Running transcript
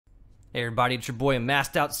Hey everybody, it's your boy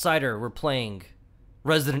Masked Outsider. We're playing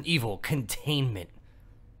Resident Evil Containment.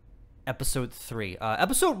 Episode 3.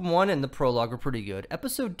 Episode 1 and the prologue were pretty good.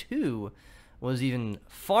 Episode 2 was even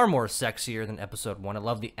far more sexier than Episode 1. I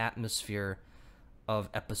love the atmosphere of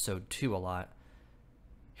Episode 2 a lot.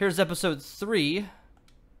 Here's Episode 3.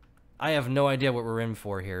 I have no idea what we're in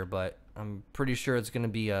for here, but I'm pretty sure it's going to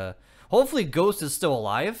be a... Hopefully Ghost is still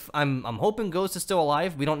alive. I'm hoping Ghost is still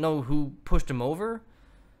alive. We don't know who pushed him over.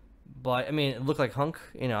 But, I mean, it looked like Hunk.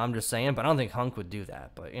 You know, I'm just saying. But I don't think Hunk would do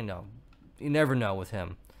that. But, you know, you never know with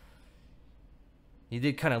him. He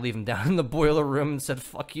did kind of leave him down in the boiler room and said,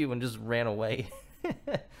 fuck you, and just ran away.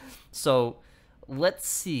 So, let's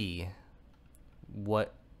see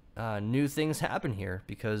what new things happen here.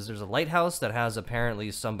 Because there's a lighthouse that has apparently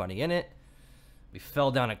somebody in it. We fell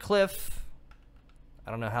down a cliff. I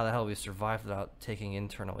don't know how the hell we survived without taking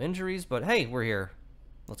internal injuries. But, hey, we're here.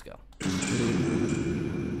 Let's go.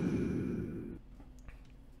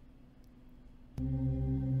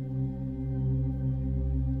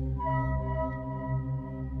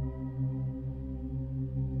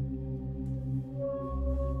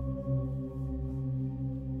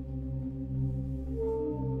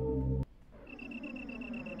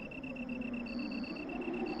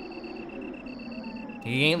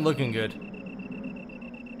 He ain't looking good.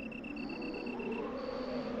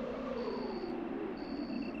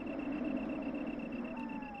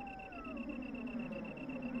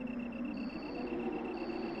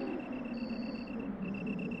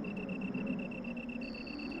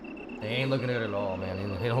 They ain't looking good at all,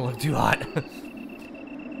 man. They don't look too hot.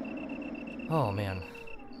 Oh man.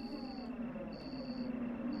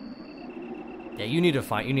 Yeah, you need to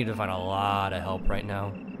find a lot of help right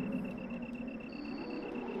now.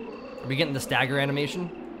 Are we getting the stagger animation?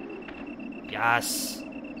 Yes.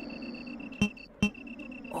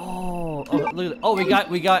 Oh, look at oh,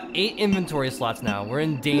 we got 8 inventory slots now. We're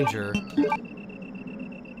in danger.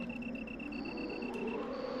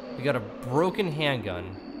 We got a broken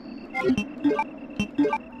handgun.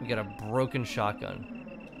 We got a broken shotgun.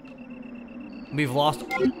 We've lost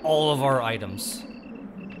all of our items.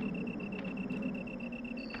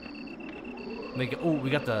 Oh, we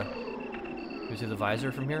got the... Can we see the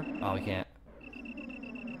visor from here? Oh, we can't.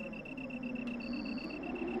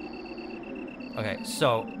 Okay,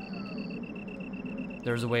 so...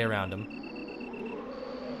 There's a way around him.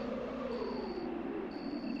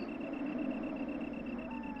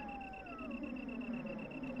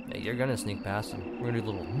 Yeah, you're gonna sneak past him. We're gonna do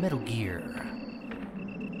a little Metal Gear.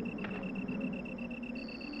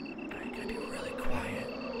 Alright, gotta be really quiet.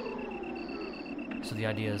 So the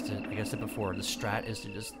idea is to, like I said before, the strat is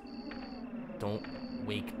to just don't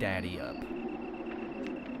wake Daddy up.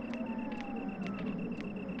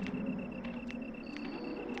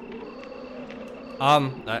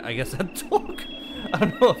 I guess that took. I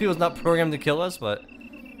don't know if he was not programmed to kill us, but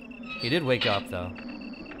he did wake up though.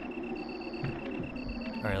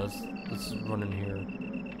 Alright, let's run in here.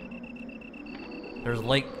 There's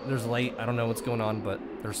light, I don't know what's going on, but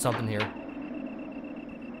there's something here.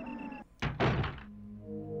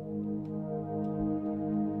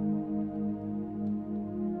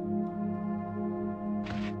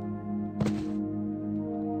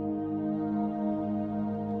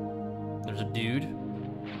 There's a dude.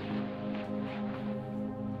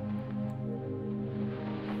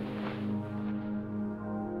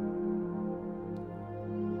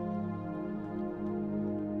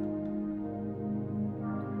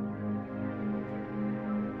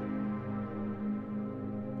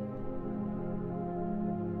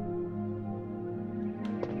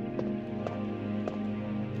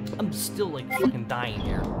 I'm still like fucking dying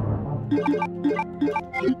here.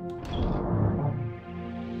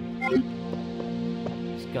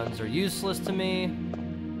 These guns are useless to me.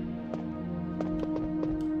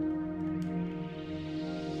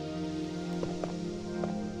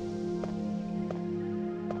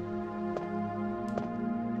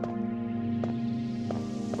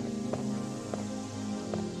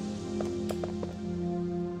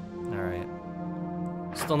 Alright.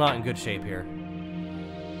 Still not in good shape here.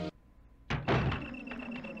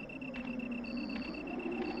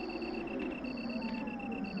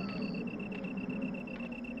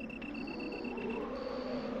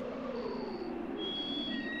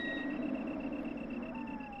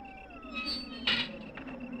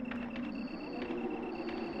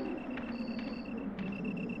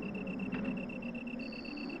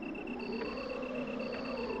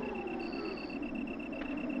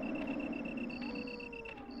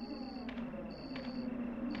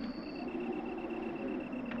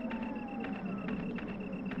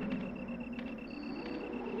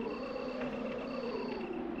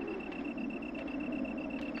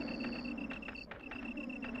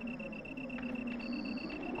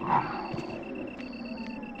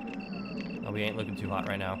 Oh, we ain't looking too hot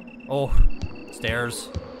right now. Oh, stairs.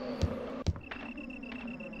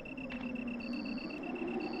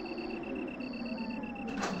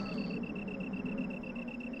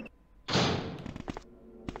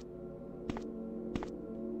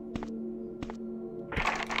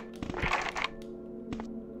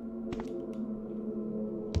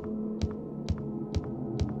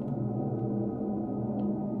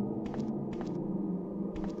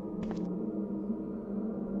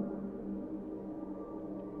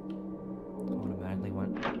 Automatically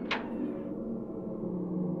went.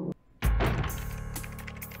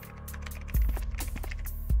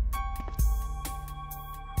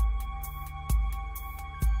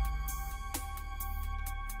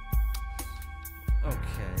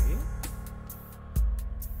 Okay.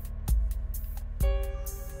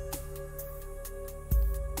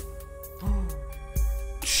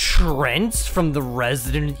 Trent from the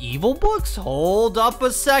Resident Evil books? Hold up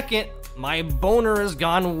a second. My boner has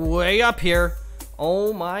gone way up here.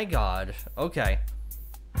 Oh my god. Okay.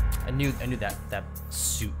 I knew that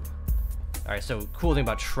suit. Alright, so cool thing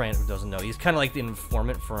about Trent, who doesn't know, he's kind of like the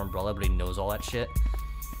informant for Umbrella, but he knows all that shit.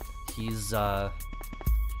 He's a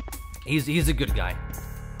good guy.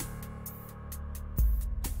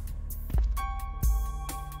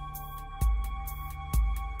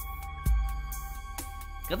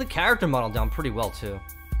 Got the character model down pretty well, too.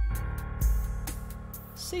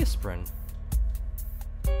 Safe-Sprin.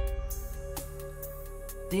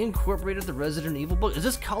 They incorporated the Resident Evil book? Is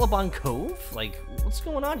this Caliban Cove? Like, what's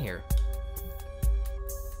going on here?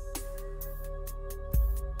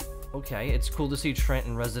 Okay, it's cool to see Trent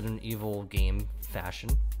in Resident Evil game fashion.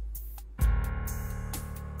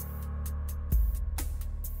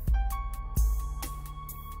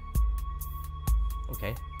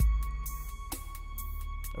 Okay.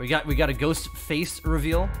 We got a ghost face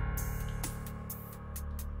reveal.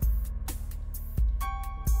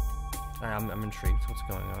 I'm intrigued. What's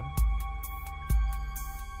going on?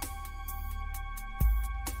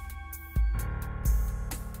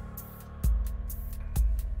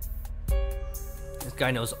 This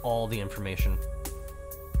guy knows all the information.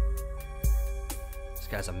 This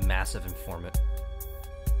guy's a massive informant.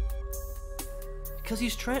 Because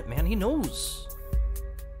he's Trent, man. He knows.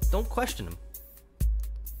 Don't question him.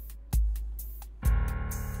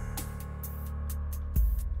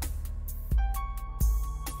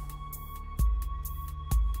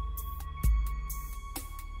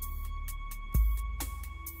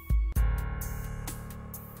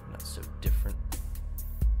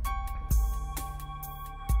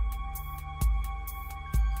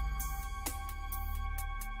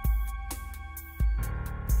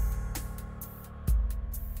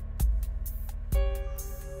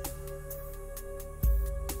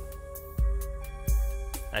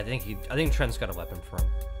 I think Trent's got a weapon for him.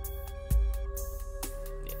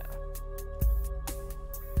 Yeah.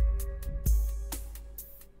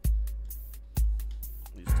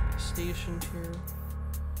 Used to be stationed here.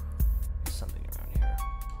 Something around here.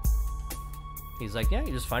 He's like, yeah,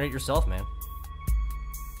 you just find it yourself, man.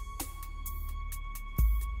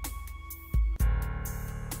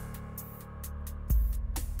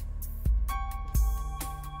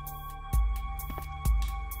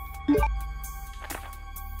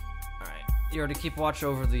 You are to keep watch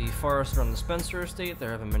over the forest around the Spencer estate.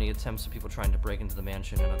 There have been many attempts of people trying to break into the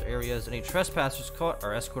mansion and other areas. Any trespassers caught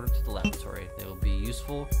are escorted to the laboratory. They will be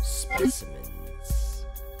useful specimens.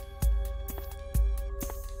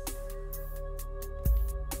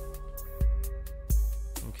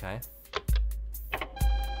 Okay.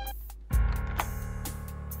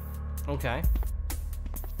 Okay.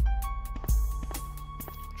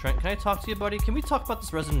 Trent, can I talk to you, buddy? Can we talk about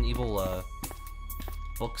this Resident Evil,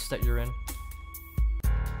 books that you're in?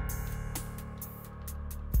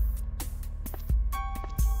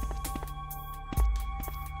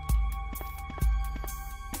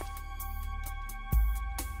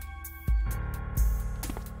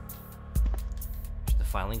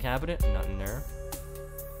 Filing cabinet, nothing there.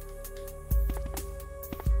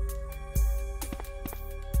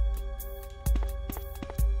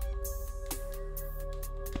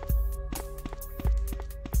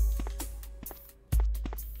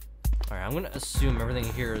 Alright, I'm gonna assume everything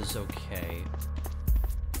here is okay.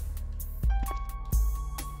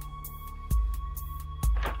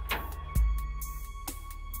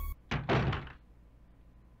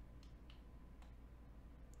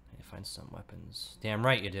 Find some weapons. Damn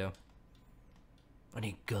right you do. I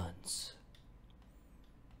need guns.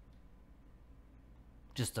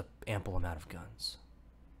 Just an ample amount of guns.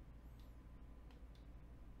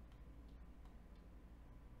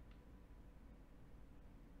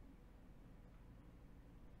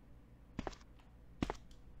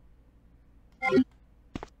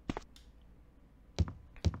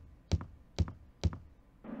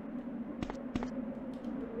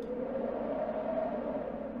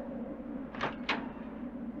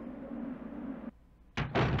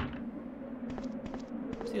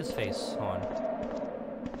 See his face. Hold on.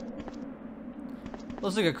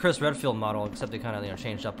 Looks like a Chris Redfield model, except they kind of, you know,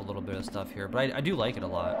 changed up a little bit of stuff here. But I do like it a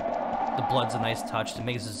lot. The blood's a nice touch. It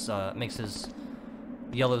makes his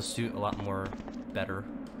yellow suit a lot more better.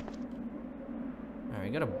 All right, we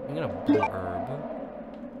got a blue herb.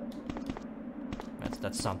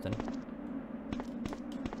 That's something.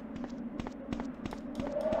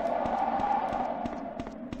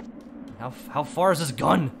 How far is this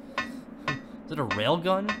gun? Is it a rail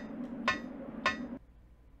gun?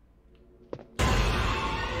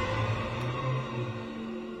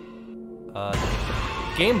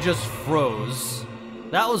 Game just froze.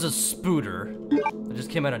 That was a spooter. It just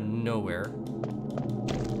came out of nowhere.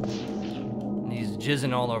 And he's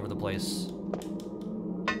jizzing all over the place.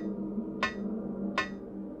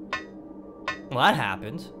 Well, that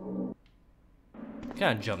happened.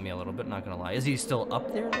 Kind of jumped me a little bit, not gonna lie. Is he still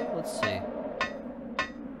up there though? Let's see.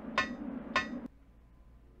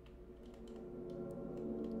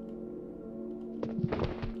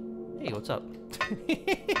 Hey, what's up?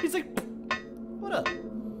 He's like, what up?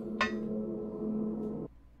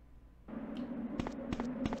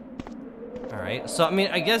 Alright, so I mean,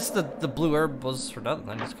 I guess the blue herb was for nothing.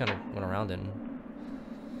 I just kind of went around it and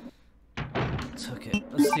took it.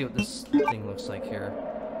 Let's see what this thing looks like here.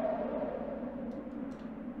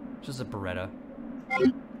 Just a Beretta.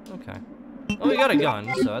 Okay. Oh, we got a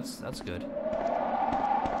gun, so that's good.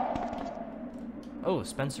 Oh,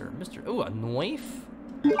 Spencer, Mr. Oh, a knife?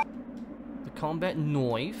 The combat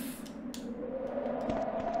knife.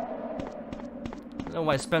 I don't know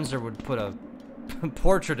why Spencer would put a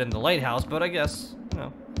portrait in the lighthouse, but I guess, you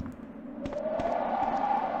know.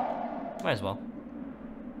 Might as well.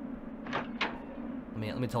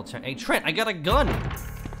 Let me tell Trent. Hey, Trent, I got a gun!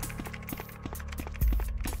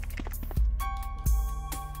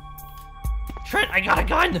 Trent, I got a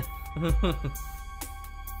gun!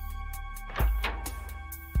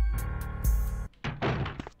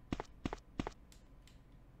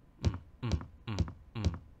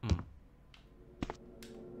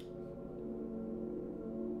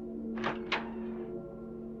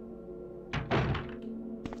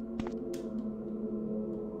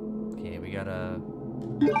 Okay, we got a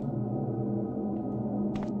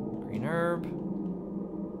green herb.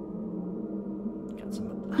 Got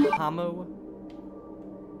some homo.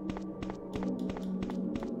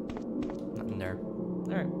 Nothing there.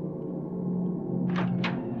 Alright.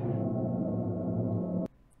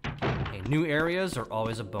 Okay, new areas are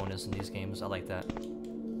always a bonus in these games. I like that.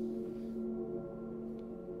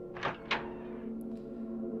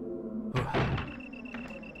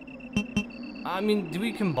 I mean, do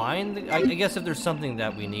we combine the... I guess if there's something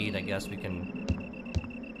that we need, I guess we can...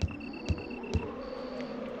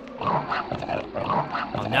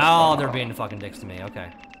 Oh, now they're being fucking dicks to me.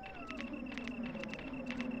 Okay.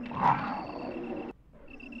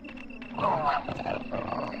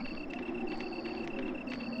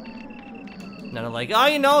 Now they're like, oh,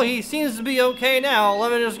 you know, he seems to be okay now.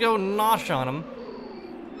 Let me just go nosh on him.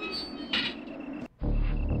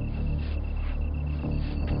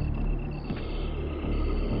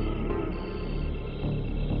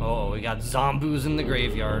 Oh, we got zomboos in the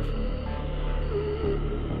graveyard.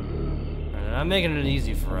 I'm making it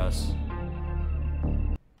easy for us.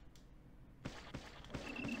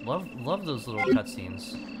 Love those little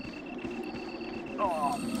cutscenes.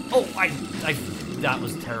 Oh, that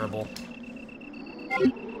was terrible.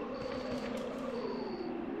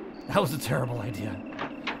 That was a terrible idea.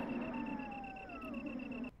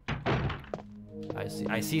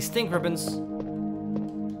 I see stink ribbons.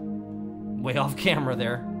 Way off camera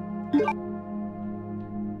there.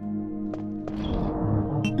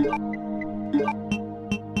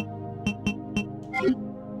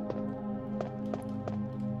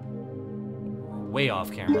 Way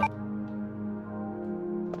off camera.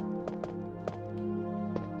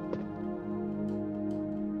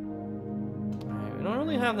 Alright, we don't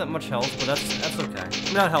really have that much health, but that's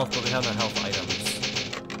okay. Not health, but we have that health items.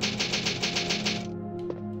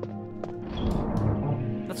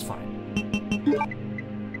 That's fine.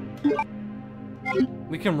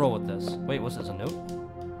 We can roll with this. Wait, what's this, a note?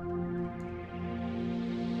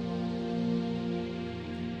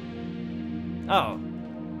 Oh.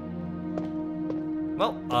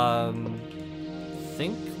 Well,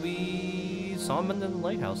 think we saw him in the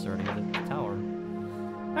lighthouse already, at the tower.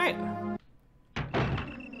 Alright.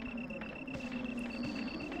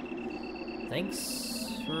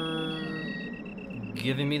 Thanks for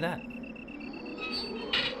giving me that.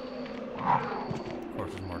 Of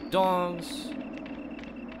course, there's more dogs.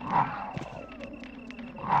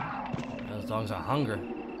 Those dogs are hungry.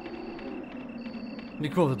 It'd be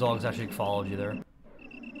cool if the dogs actually followed you there.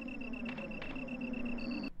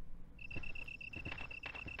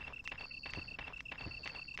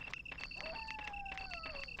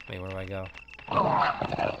 Wait, where do I go?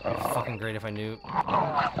 It'd be fucking great if I knew.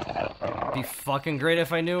 It'd be fucking great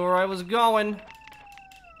if I knew where I was going.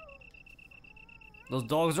 Those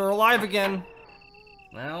dogs are alive again.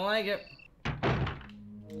 I don't like it.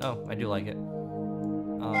 Oh, I do like it.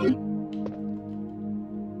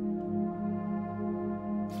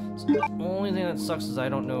 So the only thing that sucks is I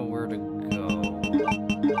don't know where to go.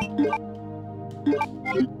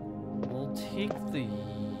 We'll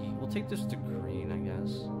take this to green, I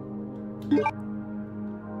guess.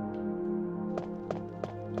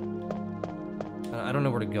 I don't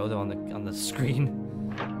know where to go though on the screen.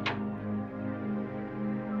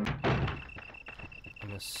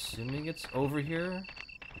 I'm assuming it's over here.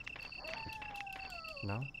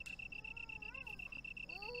 No.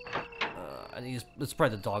 I think it's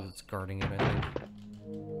probably the dog that's guarding it, I think.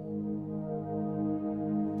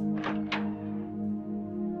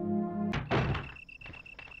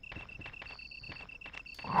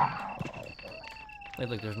 Hey,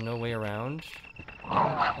 look, there's no way around.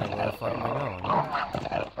 Like, where the fuck am I going?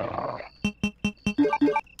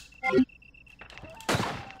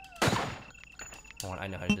 Hold on, I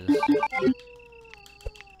know how to do this.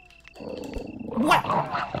 What?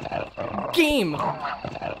 Game!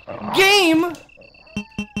 Game!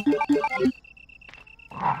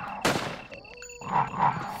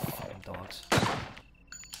 Fucking dogs.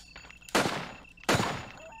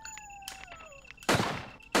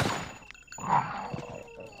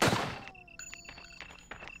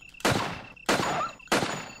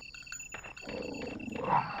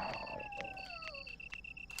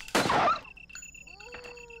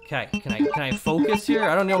 Okay, can I focus here?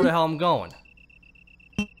 I don't know where the hell I'm going.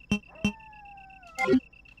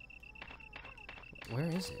 Where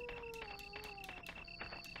is it?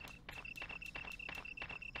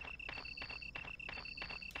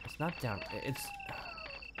 It's not down. It's...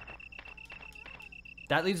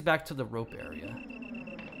 That leads back to the rope area.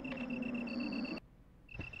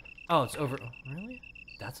 Oh, it's over... Really?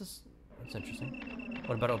 That's interesting.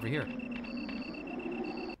 What about over here?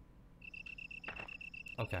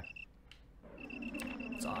 Okay.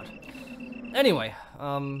 It's odd. Anyway,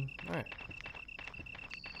 alright.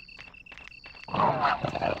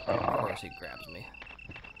 Of course he grabs me.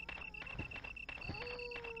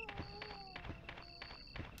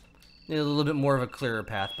 Need a little bit more of a clearer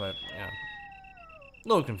path, but, yeah. A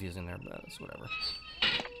little confusing there, but it's whatever.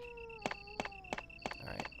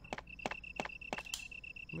 Alright.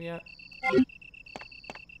 Where we at?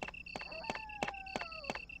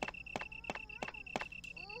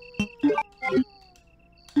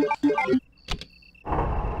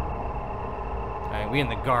 Alright, we in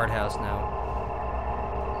the guardhouse now.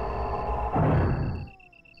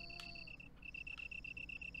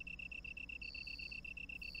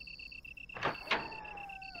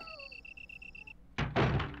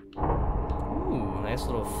 Ooh, nice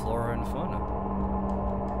little flora and fauna.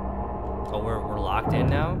 Oh, we're locked in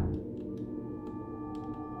now?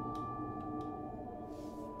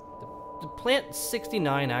 Did plant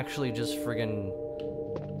 69 actually just friggin'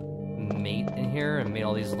 mate in here and made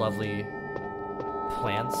all these lovely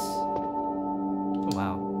plants? Oh,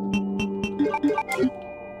 wow.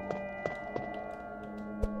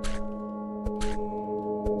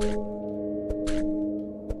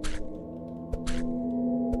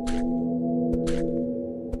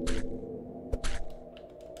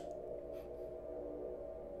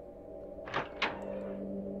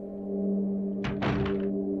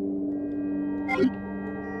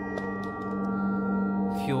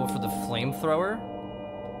 Fuel for the flamethrower?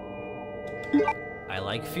 I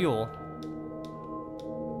like fuel.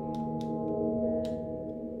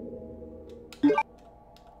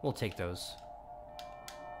 We'll take those.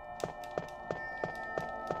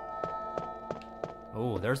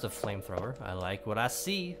 Oh, there's the flamethrower. I like what I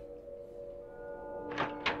see.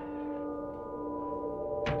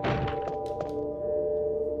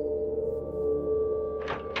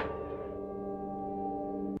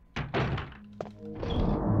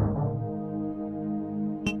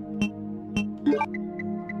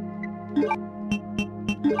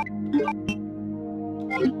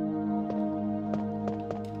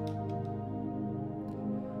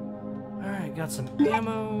 Alright, got some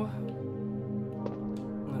ammo.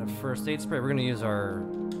 And a first aid spray. We're gonna use our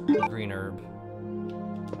green herb.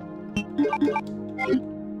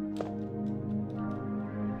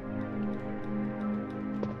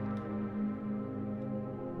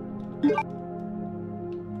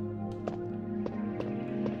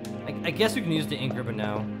 I guess we can use the ink ribbon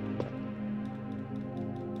now.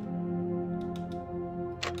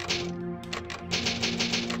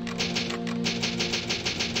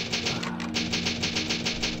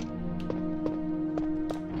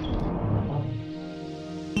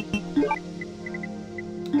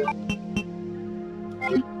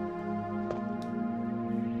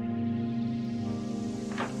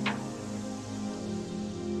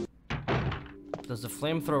 Does the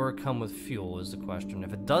flamethrower come with fuel is the question.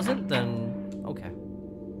 If it doesn't, then okay.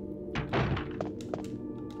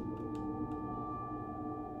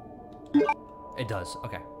 It does,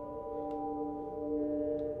 okay.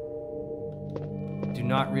 Do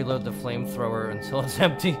not reload the flamethrower until it's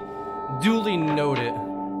empty. Duly noted.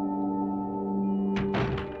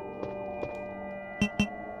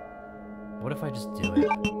 What if I just do it?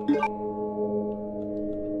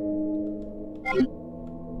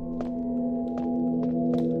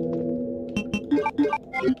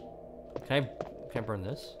 Can I burn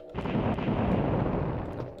this? No.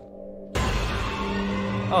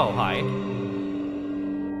 Oh, hi.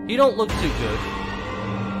 He don't look too good.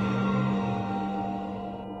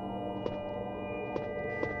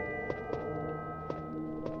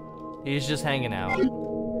 He's just hanging out.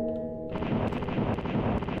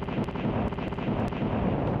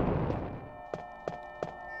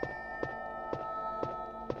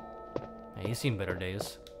 Hey, he's seen better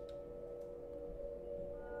days.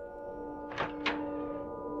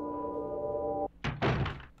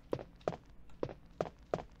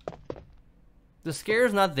 The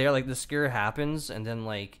scare's not there, like the scare happens and then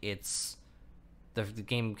like it's the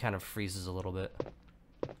game kind of freezes a little bit.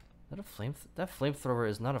 That flamethrower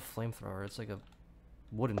is not a flamethrower, it's like a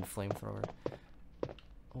wooden flamethrower.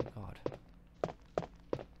 Oh god.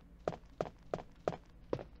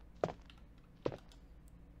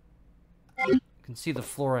 You can see the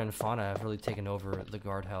flora and fauna have really taken over the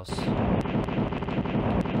guardhouse.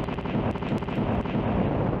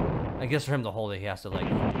 I guess for him to hold it, he has to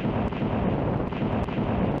like...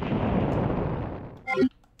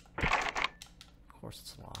 Of course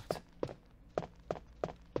it's locked.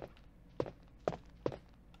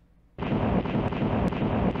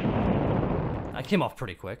 I came off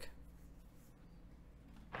pretty quick.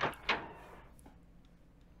 Alright,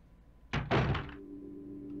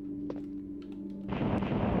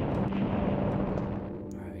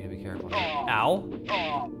 we gotta be careful. Ow!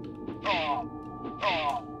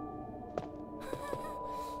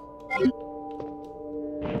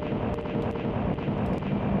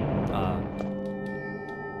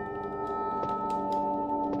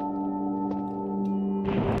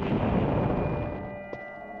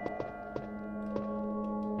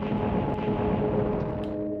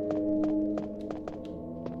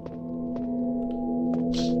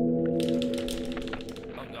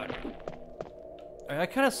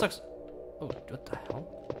 That kind of sucks. Oh, what the hell?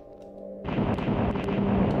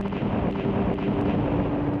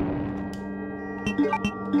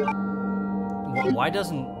 Why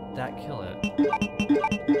doesn't that kill it?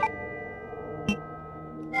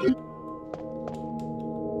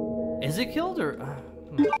 Is it killed or?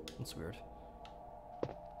 That's weird.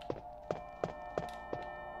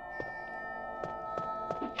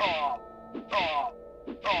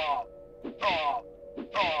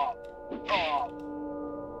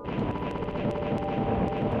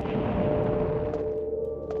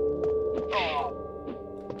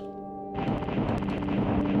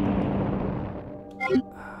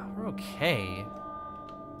 Okay.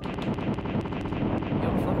 Yo,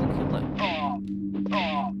 fucking kill it.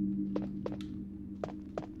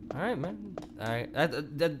 Alright, man. Alright,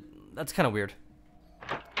 that's kind of weird.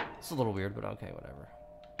 It's a little weird, but okay, whatever.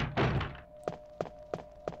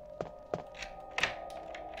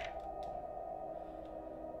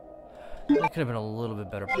 That could have been a little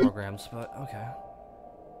bit better programs, but okay.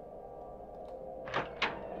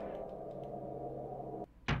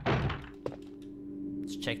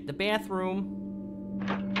 Check the bathroom.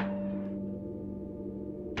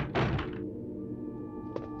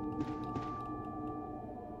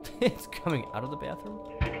 It's coming out of the bathroom?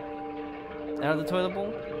 Out of the toilet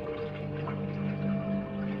bowl?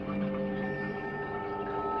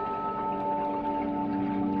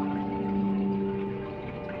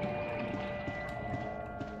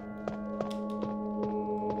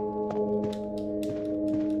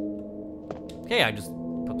 Okay, I just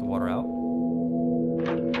put the water out.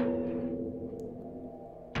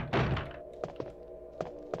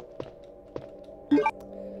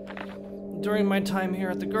 During my time here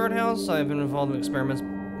at the guardhouse, I've been involved in experiments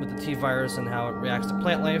with the T-virus and how it reacts to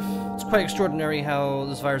plant life. It's quite extraordinary how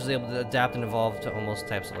this virus is able to adapt and evolve to almost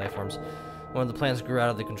types of life forms. One of the plants grew out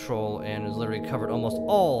of the control and has literally covered almost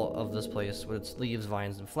all of this place with its leaves,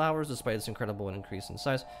 vines, and flowers. Despite its incredible increase in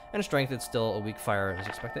size and strength, it's still a weak fire as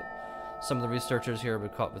expected. Some of the researchers here were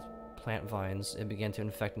caught with plant vines and began to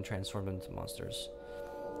infect and transform them into monsters.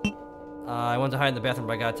 I went to hide in the bathroom,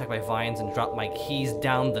 but I got attacked by vines and dropped my keys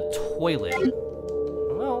down the toilet.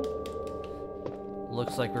 Well,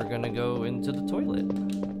 looks like we're gonna go into the toilet.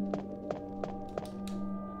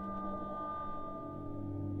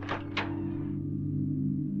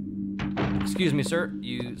 Excuse me, sir.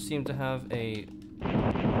 You seem to have a...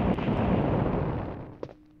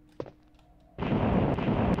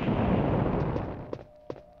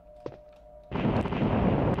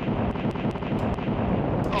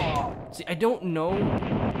 See, I don't know...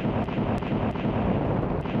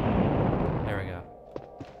 There we go.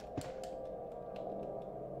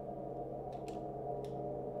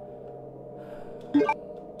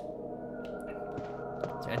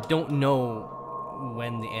 See, I don't know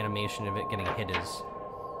when the animation of it getting hit is.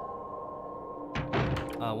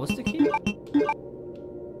 What's the key?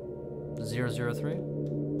 003?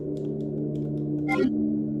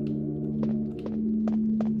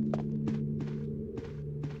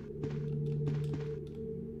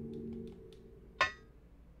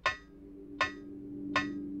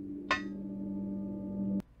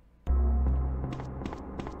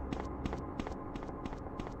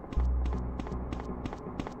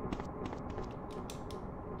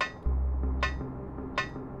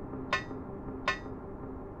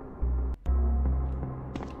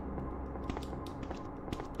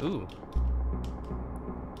 Ooh.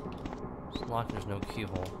 It's locked, there's no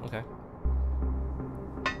keyhole. Okay.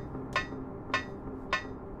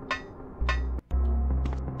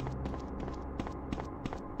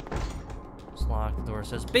 It's locked, the door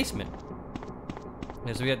says basement.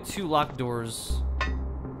 Okay, so we got 2 locked doors.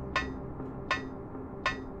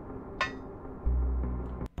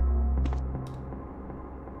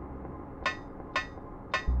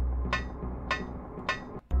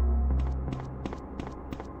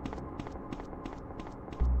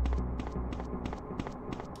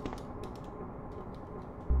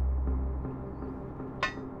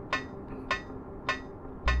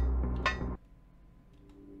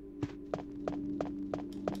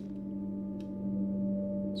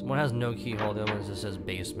 One has no keyhole, the other one just says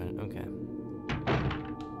basement. Okay.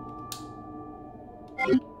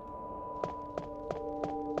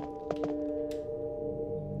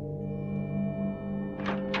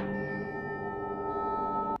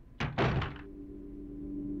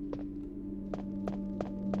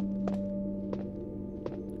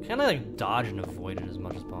 Kinda like dodge and avoid it as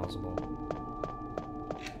much as possible.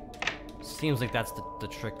 Seems like that's the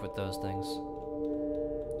trick with those things.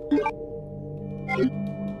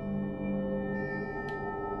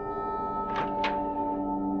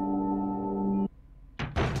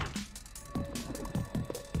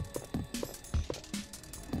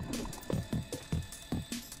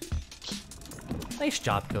 Nice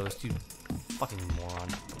job, Ghost, you fucking moron.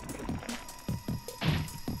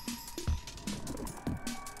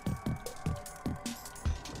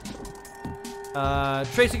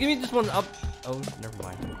 Tracy, give me this one up. Oh, never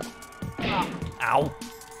mind. Ow.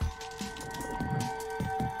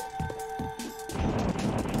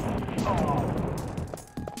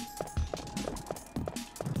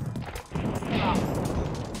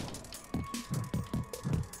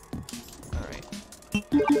 Alright.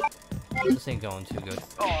 This ain't going too good.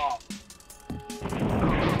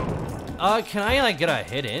 Can I, like, get a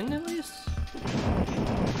hit in, at least?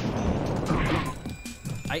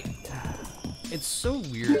 It's so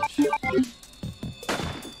weird.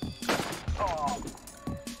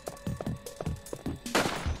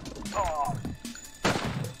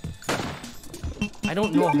 I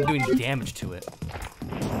don't know if I'm doing damage to it.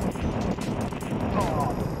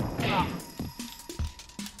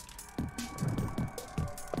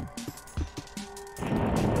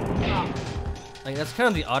 Like, that's kind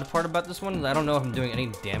of the odd part about this one. I don't know if I'm doing any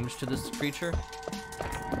damage to this creature.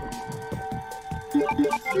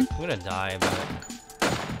 I'm gonna die, but...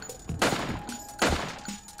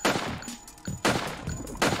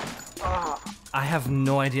 I have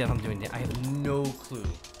no idea if I'm doing that. I have no clue.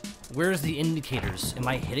 Where's the indicators? Am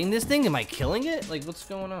I hitting this thing? Am I killing it? Like, what's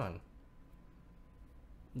going on?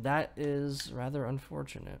 That is rather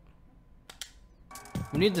unfortunate.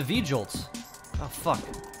 We need the V-jolts. Oh, fuck.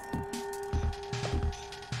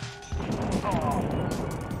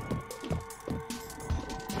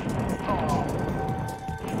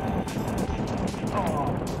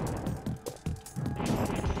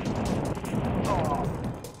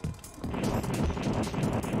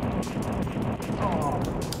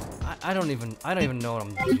 I don't even know what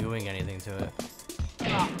I'm doing anything to it.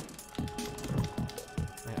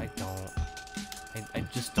 I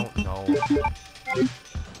just don't know.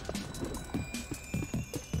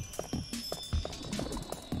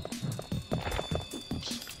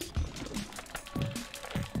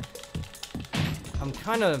 I'm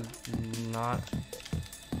kind of not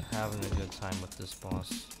having a good time with this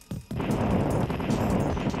boss.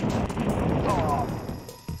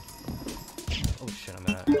 Oh shit, I'm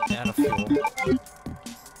out of fuel.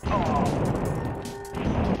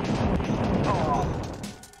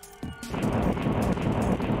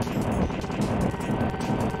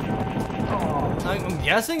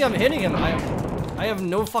 guessing I'm hitting him. I have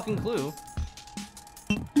no fucking clue.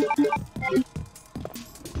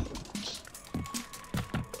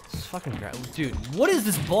 It's fucking great. Dude, what is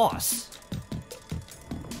this boss?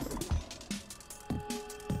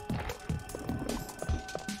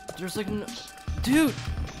 There's like no... Dude!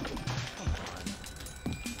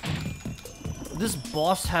 This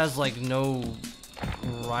boss has like no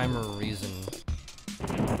rhyme or reason.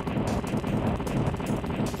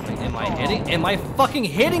 Like, am I fucking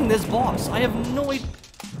hitting this boss? I have no idea.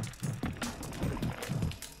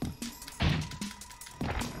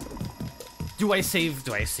 Do I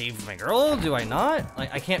save my girl? Do I not?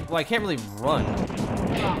 Like, I can't really run.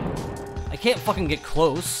 I can't fucking get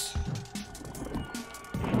close.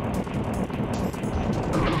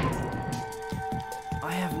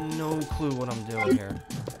 I have no clue what I'm doing here.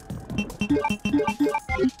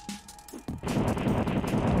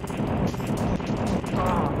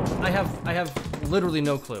 I have literally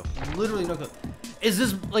no clue. Literally no clue. Is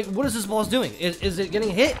this, like, what is this boss doing? Is it getting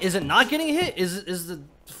hit? Is it not getting hit? Is the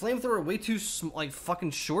flamethrower way too, like,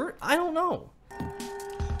 fucking short? I don't know.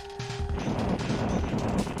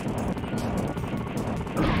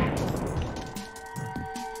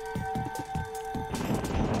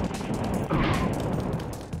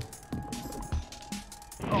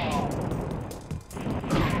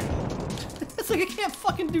 It's like I can't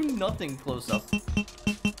fucking do nothing close up.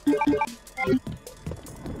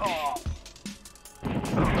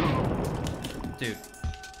 Dude.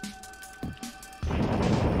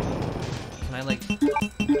 Can I, like...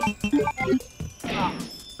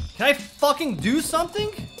 Can I fucking do something?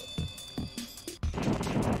 I'm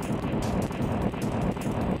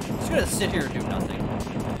just gonna sit here and do nothing.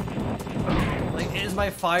 Like, is my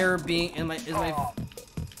fire being... is my...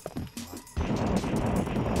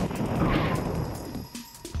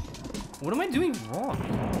 What am I doing wrong?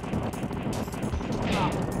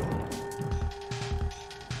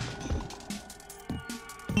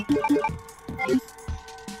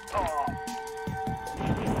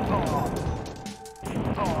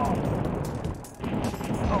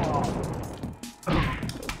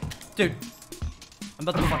 Dude, I'm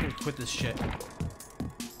about to fucking quit this shit.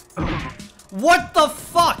 What the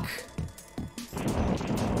fuck?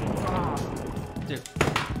 Dude.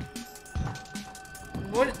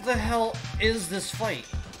 What the hell is this fight?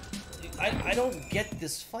 I don't get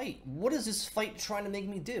this fight. What is this fight trying to make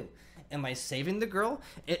me do? Am I saving the girl?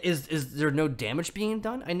 Is there no damage being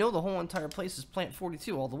done? I know the whole entire place is Plant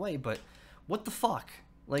 42 all the way, but what the fuck?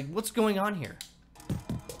 Like, what's going on here?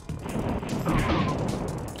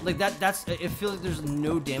 Like, it feels like there's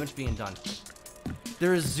no damage being done.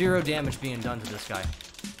 There is 0 damage being done to this guy.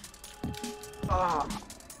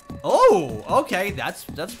 Oh, okay, that's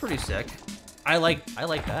pretty sick. I like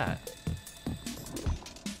that.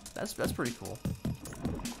 That's pretty cool.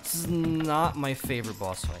 This is not my favorite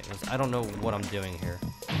boss fight. I don't know what I'm doing here.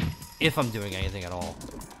 If I'm doing anything at all.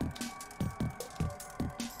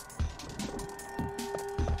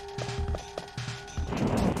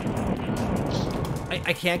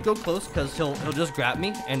 I can't go close because he'll just grab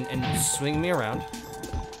me and swing me around.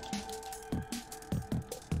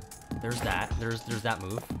 There's that. There's that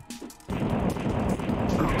move.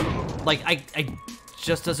 Like, I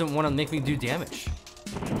just doesn't want to make me do damage.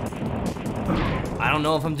 I don't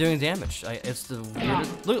know if I'm doing damage. It's the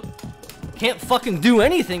weirdest. Look, can't fucking do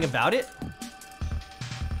anything about it.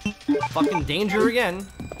 Fucking danger again.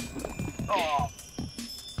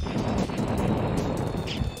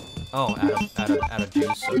 Oh, out of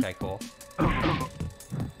juice. Okay, cool.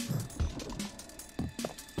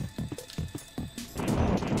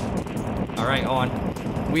 All right, on.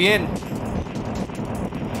 We in.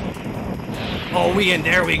 Oh, we in.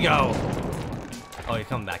 There we go. Oh, he's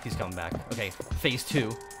coming back. He's coming back. Okay, phase 2.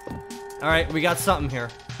 All right, we got something here.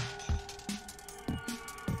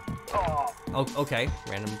 Oh, okay.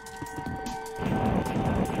 Random.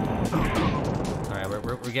 All right,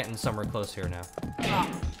 we're getting somewhere close here now.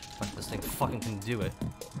 Fuck, this thing fucking can do it.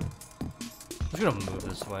 I'm just gonna move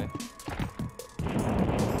this way.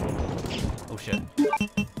 Oh shit.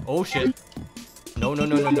 Oh shit. No, no,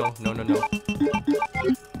 no, no, no, no, no, no.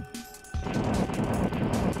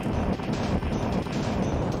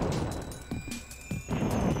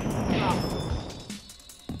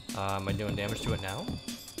 Am I doing damage to it now?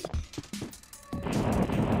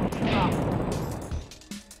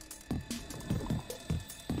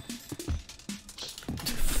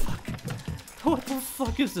 What the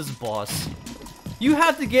fuck is this boss? You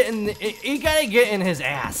have to get in you gotta get in his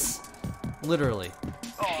ass. Literally.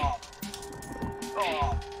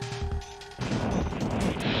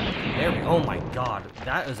 There we go. Oh my god.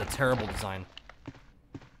 That is a terrible design.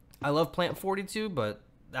 I love Plant 42, but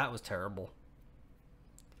That was terrible.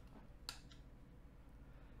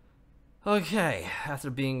 Okay, after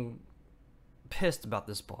being pissed about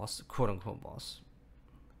this boss, quote-unquote boss,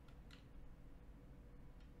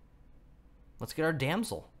 let's get our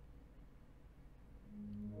damsel.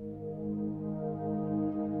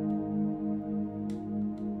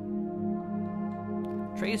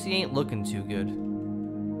 Tracy ain't looking too good.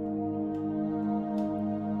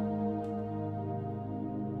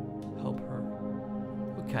 Help her.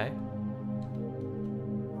 Okay.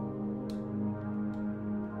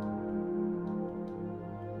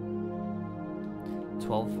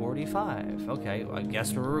 $12.45. Okay, well, I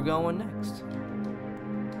guess where we're going next.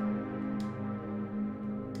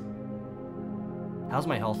 How's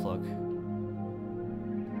my health look?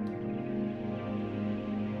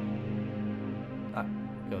 Ah,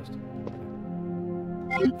 ghost.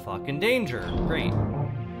 Fucking danger. Great.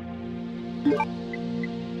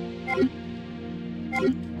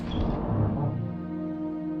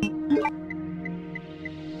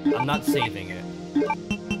 I'm not saving it.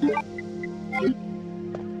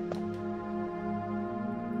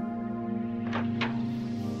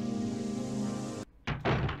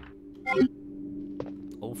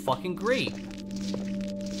 Oh, fucking great.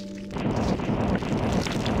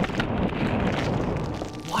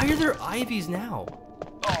 Why are there ivies now?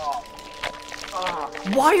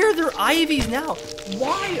 Why are there ivies now?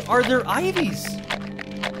 Why are there ivies?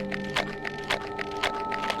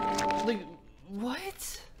 Like,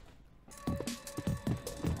 what?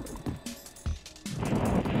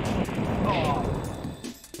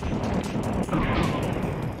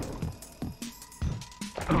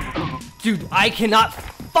 Dude, I cannot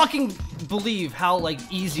fucking believe how, like,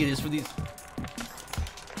 easy it is for these...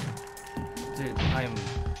 Dude, I am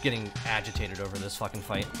getting agitated over this fucking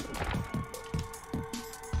fight.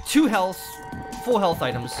 2 health, full health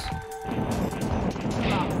items.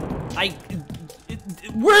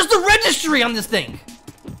 Where's the registry on this thing?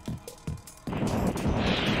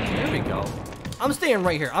 There we go. I'm staying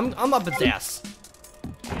right here. I'm up its ass.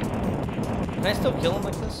 Can I still kill him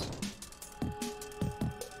like this?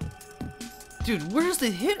 Dude, where's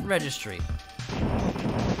the hit registry?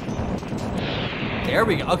 There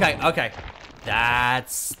we go. Okay, okay.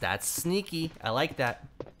 That's sneaky. I like that.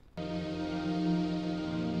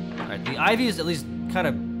 Alright, the IVs at least kind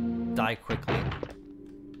of die quickly.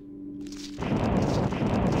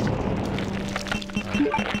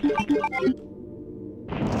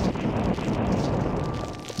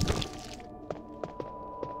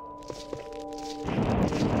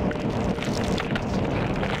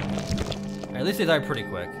 At least they die pretty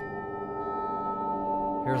quick.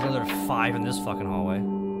 Here's another 5 in this fucking hallway.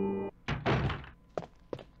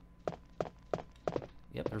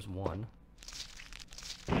 Yep, there's 1.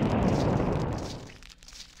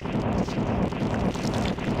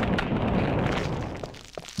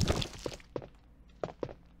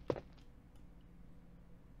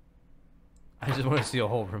 I just want to see a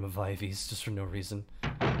whole room of IVs just for no reason.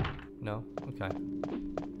 No? Okay.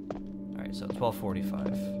 Alright, so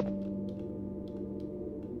 12:45.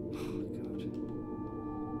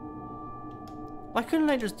 Why couldn't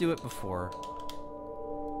I just do it before?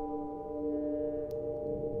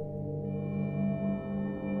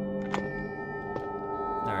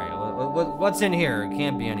 Alright, what's in here? It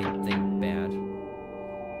can't be anything bad.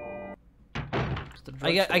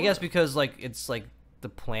 I guess because, like, it's, like, the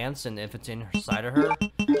plants, and if it's inside of her,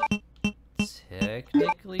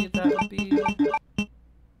 technically that would be...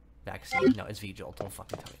 Vaccine. No, it's V-Jolt. Don't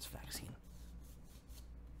fucking tell me it's vaccine.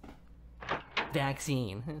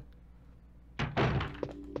 Vaccine.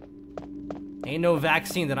 Ain't no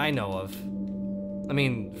vaccine that I know of. I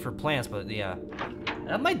mean, for plants, but yeah.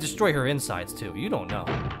 That might destroy her insides, too. You don't know.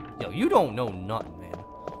 Yo, you don't know nothing, man.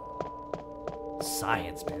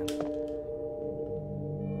 Science, man.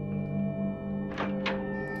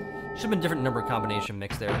 Should've been a different number combination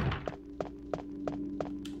mix there.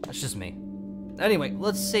 That's just me. Anyway,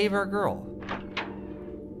 let's save our girl.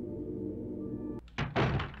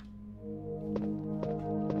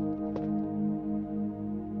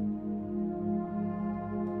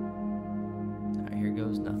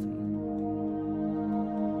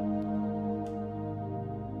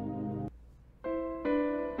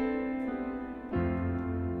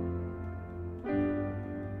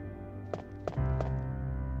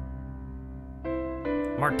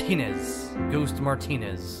 Martinez. Ghost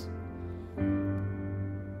Martinez.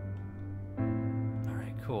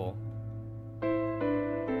 Alright, cool.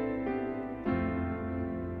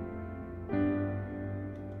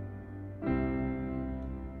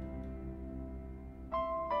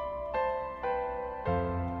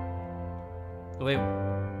 Wait.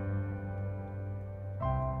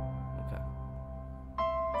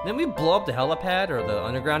 Then we blow up the helipad or the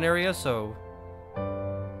underground area, so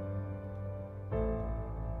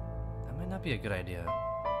that might not be a good idea.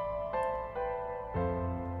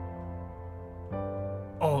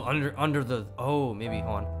 Oh, under the, oh, maybe,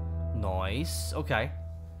 hold on. Nice, okay.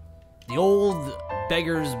 The old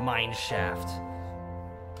beggar's mine shaft.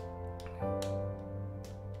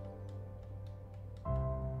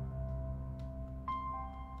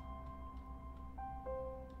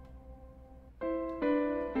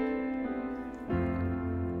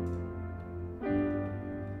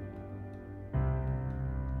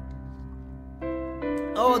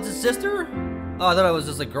 Oh, it's his sister? Oh, I thought it was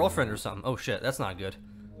just a girlfriend or something. Oh shit, that's not good.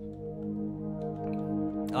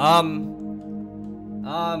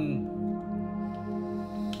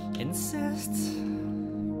 Incest?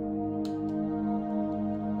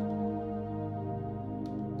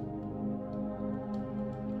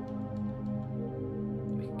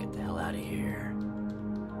 We can get the hell out of here.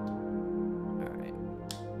 Alright.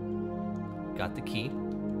 Got the key.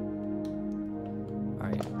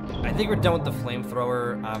 Alright. I think we're done with the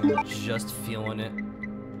flamethrower. I'm just feeling it.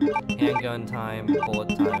 Handgun time,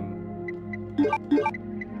 bullet time.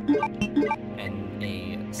 And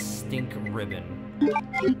a stink ribbon.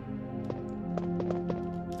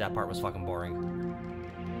 That part was fucking boring.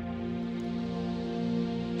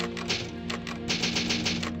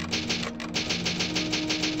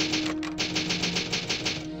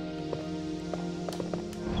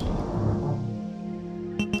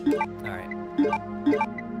 Alright.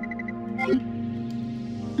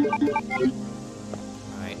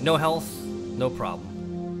 Alright, no health, no problem.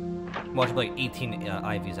 I'm watching like 18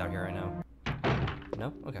 IVs out here right now.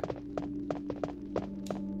 No? Okay.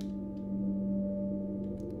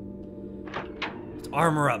 Let's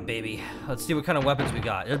armor up, baby. Let's see what kind of weapons we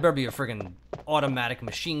got. There better be a friggin' automatic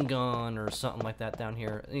machine gun or something like that down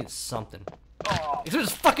here. I need something. It's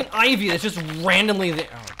just fucking Ivy that's just randomly there.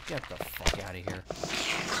 Oh, get the fuck out of here.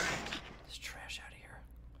 This trash out of here.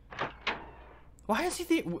 Why is he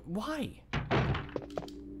there? Why?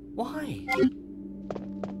 Why?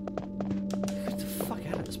 Get the fuck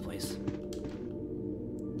out of this place.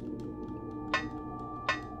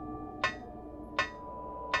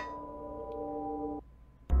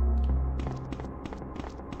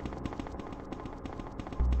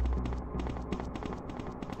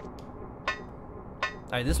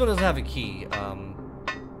 Alright, this one doesn't have a key.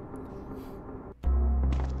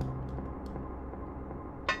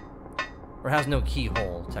 Or has no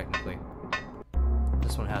keyhole, technically.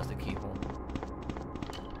 This one has the keyhole.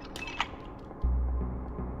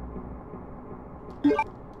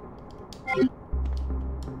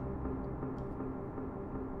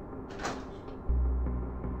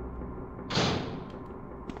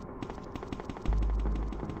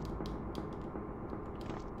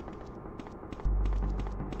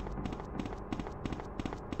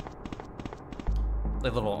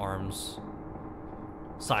 Like little arms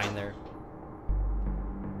sign there.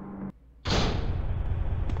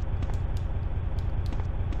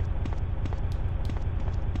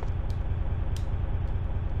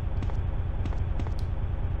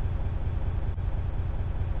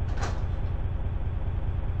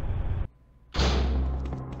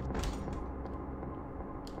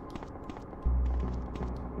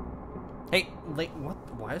 Hey, like what?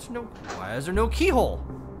 Why is there no keyhole?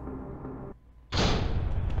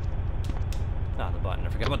 The button. I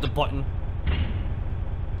forgot about the button.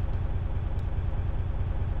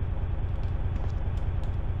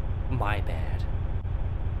 My bad.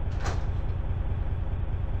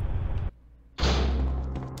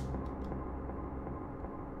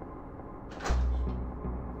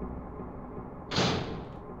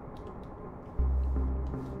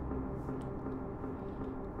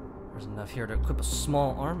 There's enough here to equip a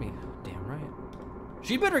small army. Damn right.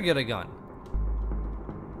 She better get a gun.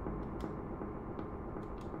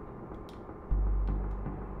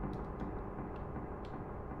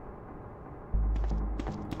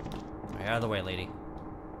 Out of the way, lady.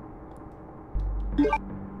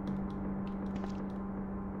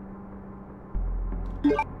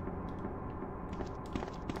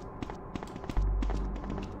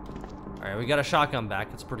 Alright, we got a shotgun back.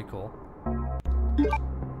 That's pretty cool.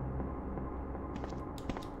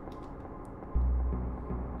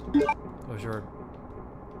 Those are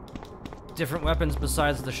different weapons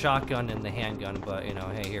besides the shotgun and the handgun, but, you know,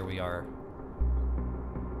 hey, here we are.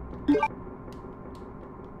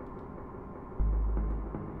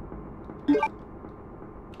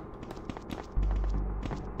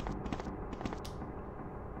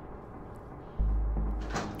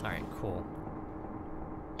 Alright, cool.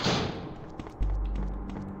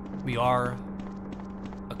 We are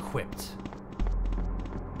equipped.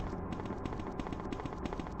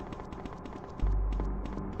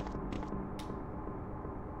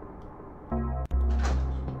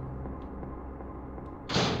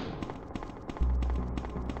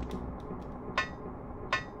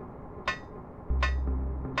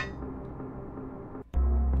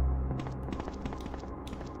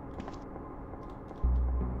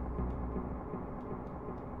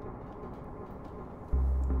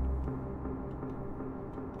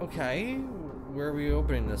 Okay. Where are we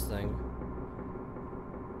opening this thing?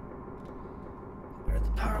 Where's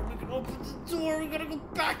the power? We can open the door. We gotta go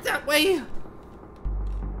back that way.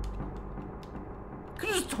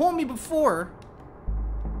 Could've just told me before.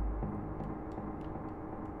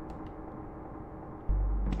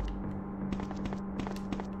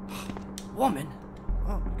 Woman.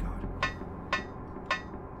 Oh my god.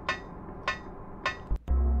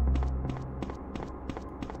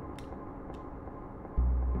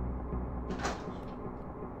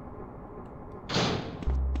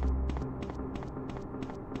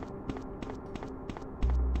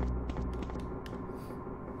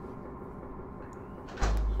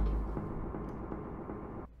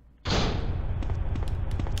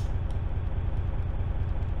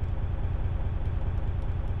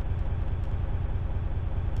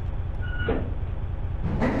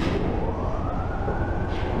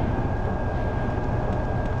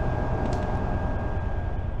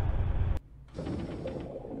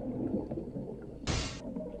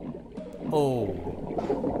 Oh.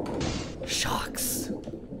 Shocks.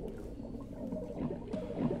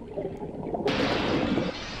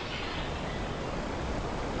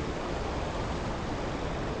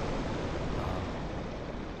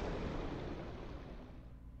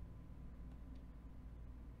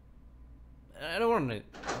 I don't want to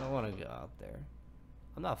go out there.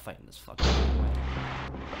 I'm not fighting this fucking way.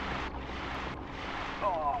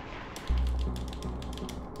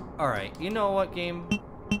 Alright, you know what, game?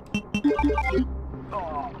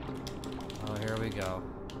 Oh, here we go.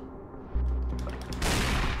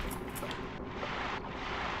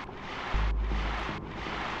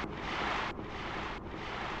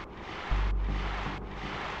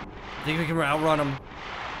 Think we can outrun him?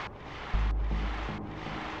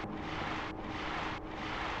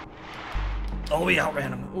 Oh, we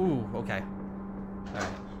outran him. Ooh, okay. Alright.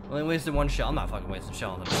 Only wasted one shell. I'm not fucking wasting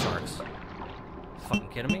shell on them sharks. Fucking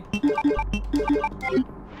kidding me?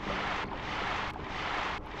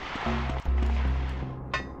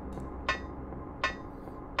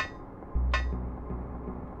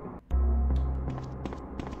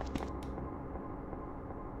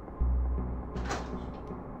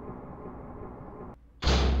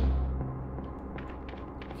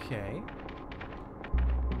 Okay.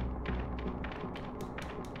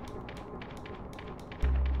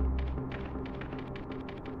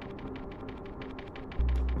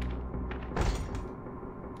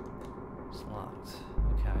 It's locked.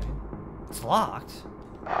 Okay. It's locked?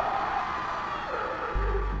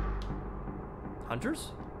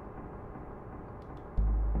 Hunters?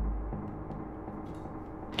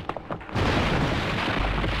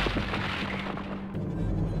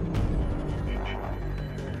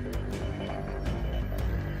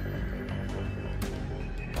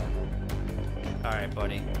 Alright,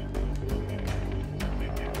 buddy.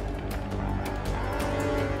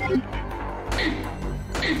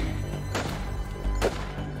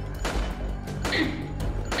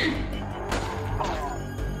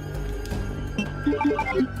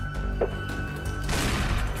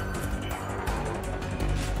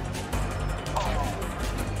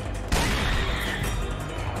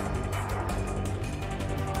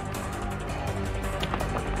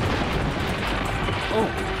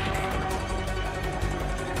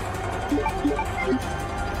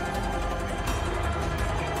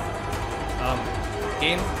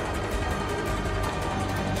 Game?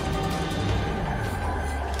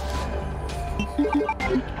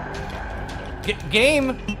 Game?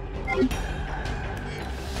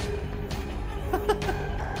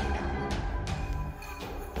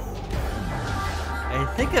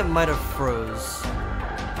 I think it might have froze.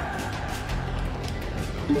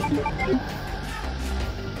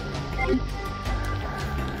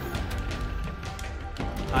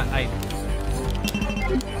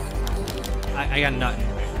 I got nothing.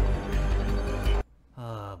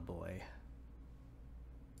 Oh boy.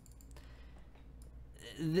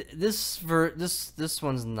 This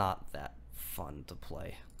one's not that fun to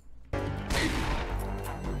play.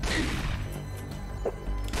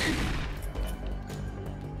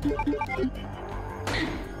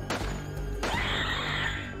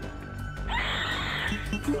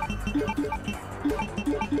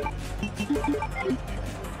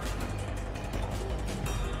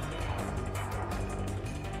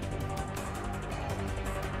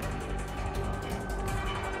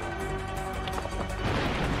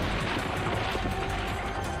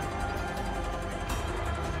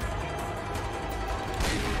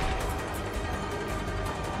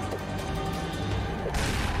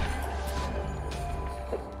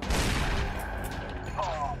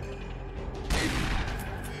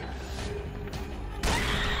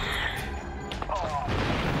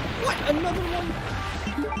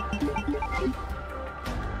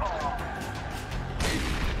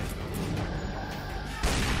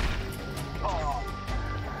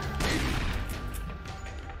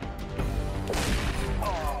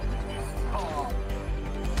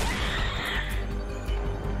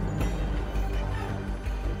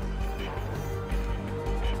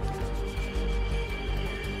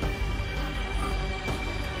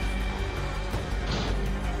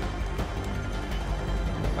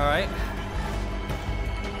 Alright.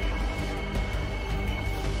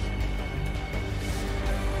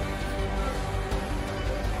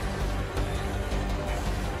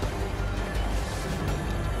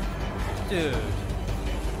 Dude.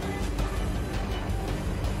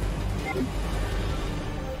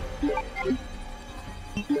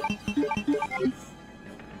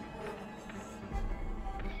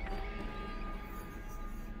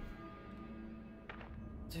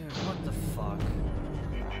 Dude, what the fuck?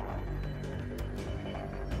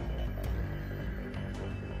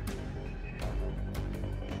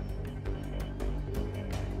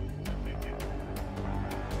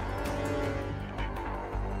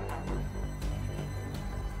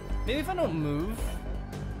 Maybe if I don't move.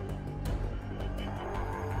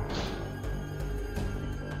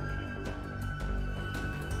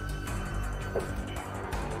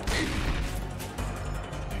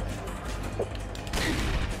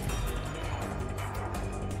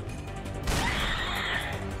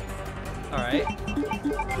 All right.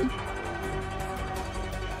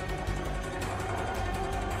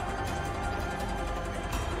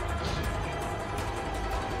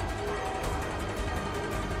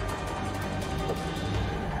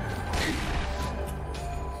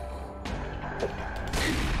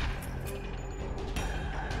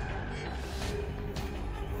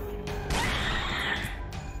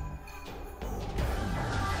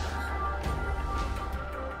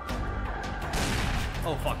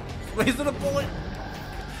 Oh fuck. Wasted a bullet.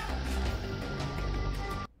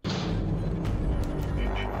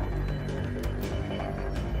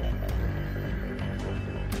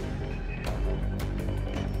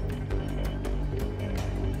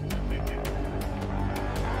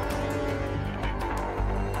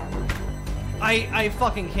 I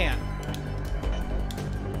fucking can't.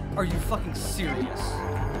 Are you fucking serious?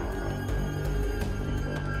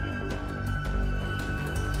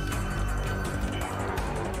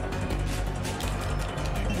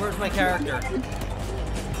 Where's my character?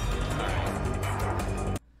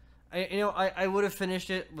 Alright. I would have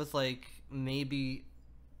finished it with like maybe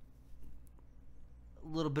a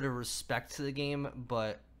little bit of respect to the game,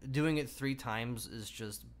 but doing it 3 times is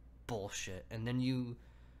just bullshit. And then you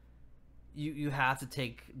have to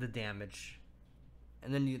take the damage,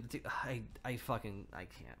 and then I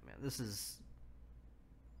can't, man. This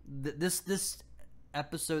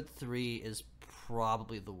episode 3 is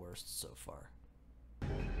probably the worst so far.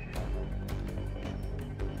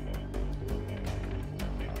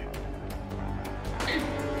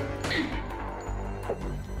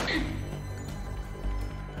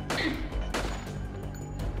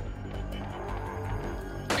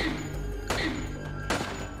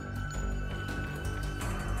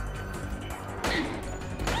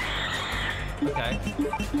 Okay.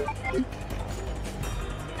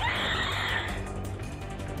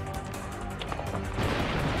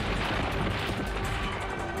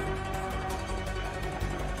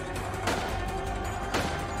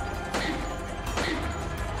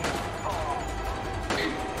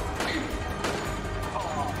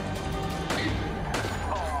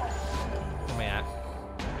 Where am I at?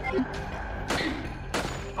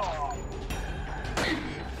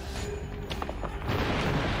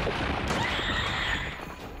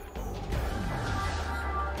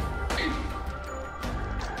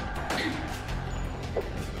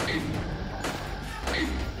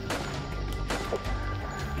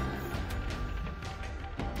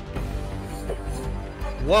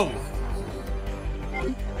 Whoa!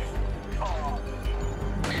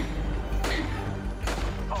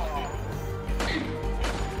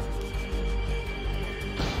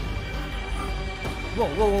 Whoa,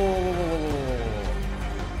 whoa, whoa, whoa, whoa, whoa,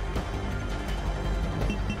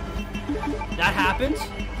 whoa. That happened?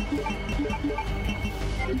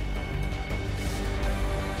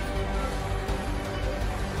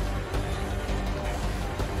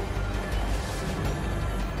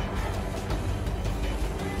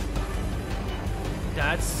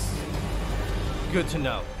 That's good to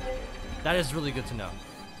know. That is really good to know.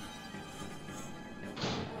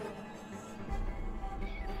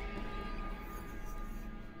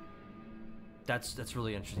 That's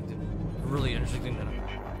really interesting to know.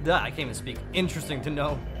 Duh, I can't even speak. Interesting to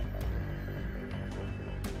know.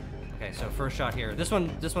 Okay, so first shot here. This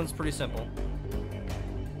one's pretty simple.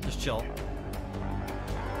 Just chill.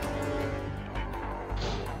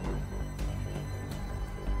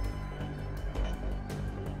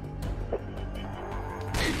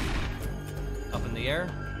 Up in the air.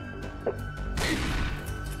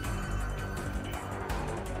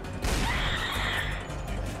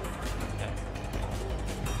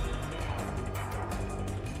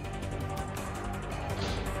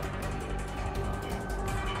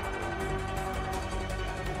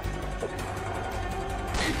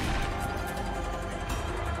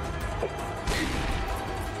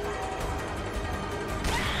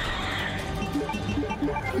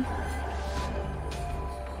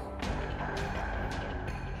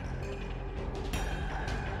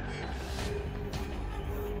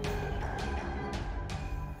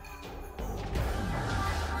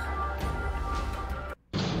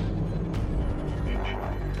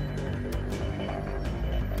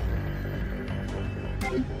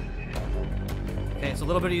 Okay, it's a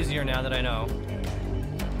little bit easier now that I know. There's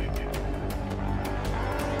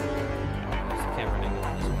the camera angle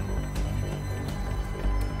on this one.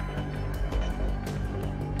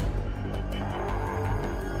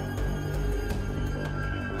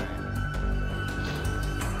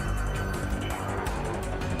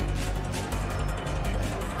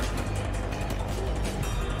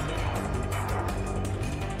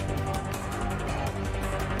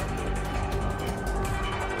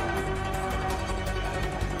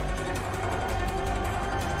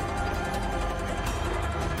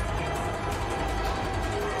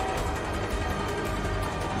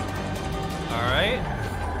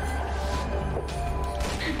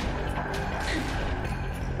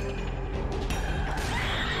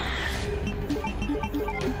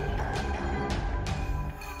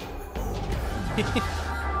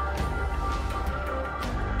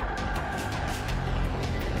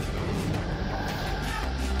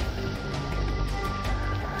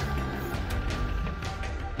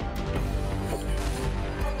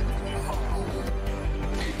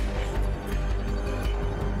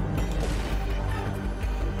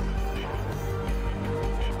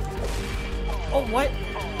 Oh, what?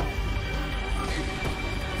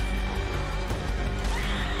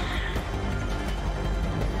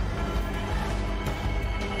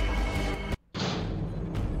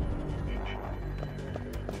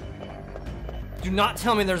 Do not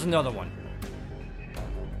tell me there's another one.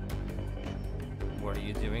 What are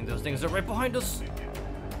you doing? Those things are right behind us.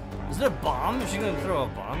 Is there a bomb? Is she gonna throw a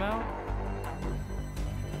bomb out?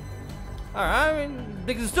 Alright, I mean,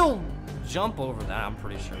 they can still jump over that, I'm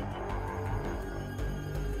pretty sure.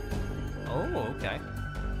 Oh, okay.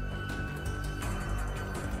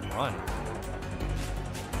 Run.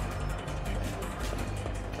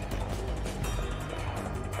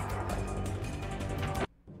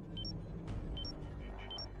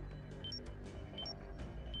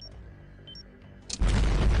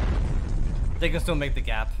 They can still make the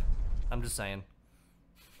gap. I'm just saying.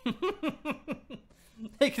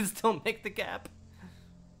 They can still make the gap.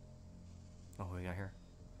 Oh, what do we got here?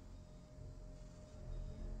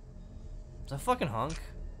 Is that fucking hunk?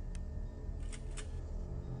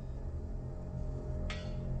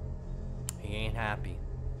 He ain't happy.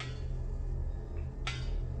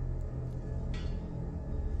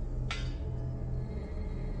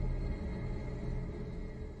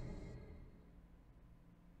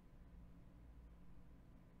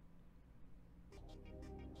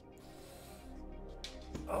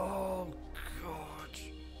 Oh, God.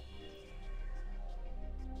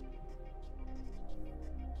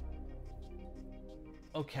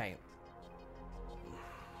 Okay.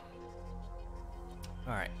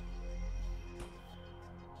 All right.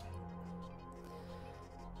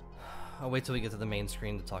 I'll wait till we get to the main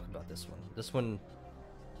screen to talk about this one. This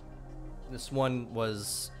one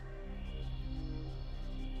was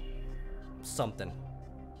something.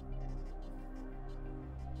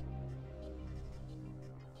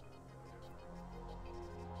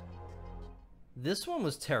 This one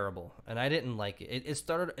was terrible, and I didn't like it. It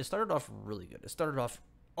started off really good. It started off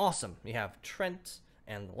awesome. You have Trent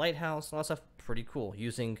and the lighthouse and all that stuff. Pretty cool.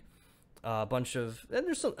 Using a bunch of, and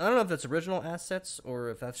there's some, I don't know if that's original assets or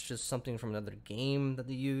if that's just something from another game that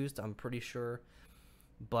they used. I'm pretty sure,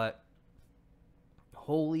 but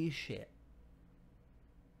holy shit.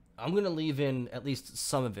 I'm gonna leave in at least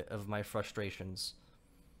some of it, of my frustrations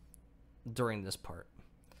during this part,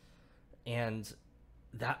 and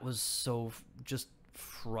that was so just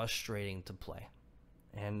frustrating to play.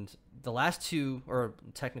 And the last two, or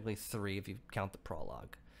technically three if you count the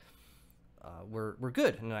prologue, were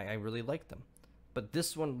good, and I really liked them. But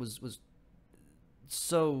this one was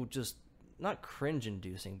so just not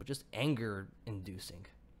cringe-inducing, but just anger-inducing,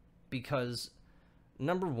 because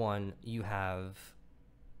number one, you have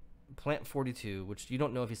Plant 42, which you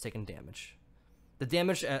don't know if he's taking damage. The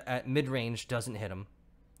damage at mid-range doesn't hit him.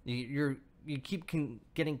 You keep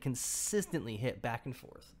getting consistently hit back and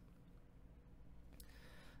forth.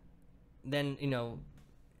 Then, you know,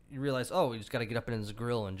 you realize, oh, you just got to get up in his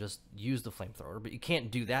grill and just use the flamethrower. But you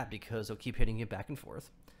can't do that because he'll keep hitting you back and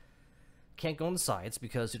forth. Can't go on the sides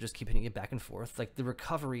because he'll just keep hitting you back and forth. Like, the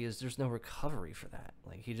recovery is, there's no recovery for that.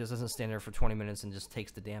 Like, he just doesn't stand there for 20 minutes and just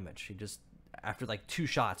takes the damage. He just, after like 2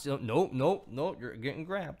 shots, you know, nope, you're getting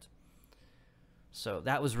grabbed. So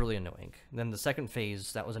that was really annoying. Then the second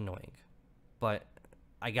phase, that was annoying. But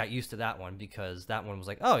I got used to that one because that one was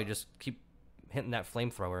like, oh, you just keep hitting that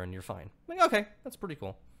flamethrower and you're fine. I'm like, okay, that's pretty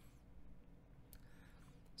cool.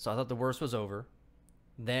 So I thought the worst was over.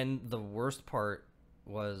 Then the worst part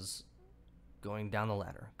was going down the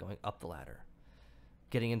ladder, going up the ladder,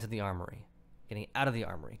 getting into the armory, getting out of the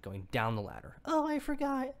armory, going down the ladder. Oh, I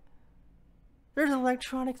forgot. There's an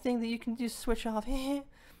electronic thing that you can just switch off. And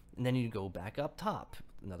then you go back up top.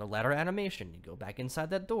 Another ladder animation. You go back inside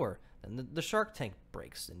that door. Then the shark tank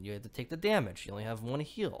breaks, and you have to take the damage. You only have one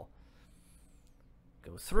heal.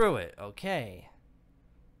 Go through it. Okay.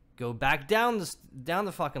 Go back down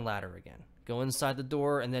the fucking ladder again. Go inside the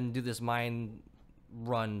door, and then do this mine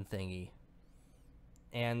run thingy.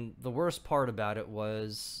 And the worst part about it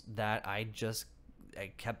was that I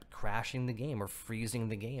kept crashing the game, or freezing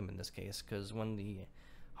the game in this case, because when the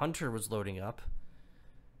hunter was loading up,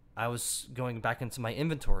 I was going back into my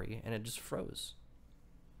inventory and it just froze.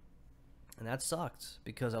 And that sucked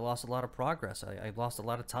because I lost a lot of progress. I lost a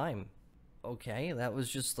lot of time. Okay, that was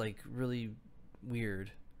just like really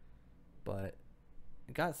weird, but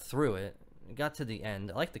I got through it. I got to the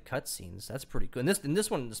end. I like the cutscenes. That's pretty good. And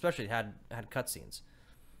this one especially had cutscenes.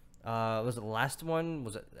 Was it the last one?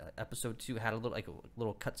 Was it episode 2 had a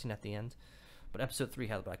little cutscene at the end? But episode 3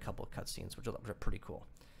 had about a couple of cutscenes, which are pretty cool.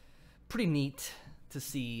 Pretty neat to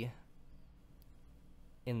see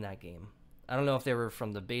in that game. I don't know if they were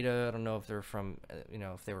from the beta. I don't know if they're from,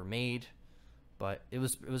 if they were made, but it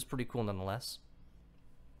was pretty cool nonetheless.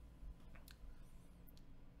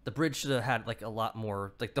 The bridge should have had like a lot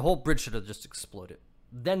more, like the whole bridge should have just exploded.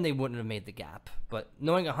 Then they wouldn't have made the gap. But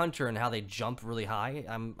knowing a hunter and how they jump really high,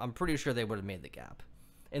 I'm pretty sure they would have made the gap.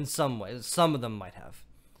 In some ways, some of them might have.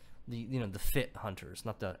 The fit hunters,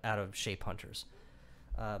 not the out of shape hunters.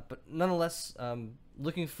 But nonetheless,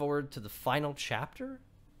 looking forward to the final chapter.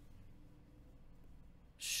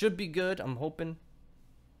 Should be good, I'm hoping.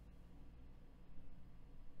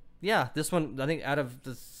 Yeah, this one, I think out of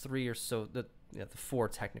the 3 or so, the 4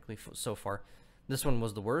 technically so far, this one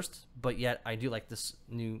was the worst, but yet I do like this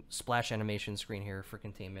new splash animation screen here for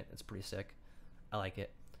containment. It's pretty sick. I like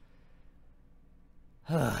it.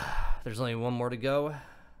 There's only one more to go.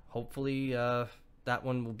 Hopefully that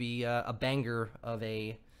one will be a banger of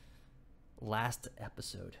a last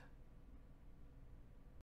episode.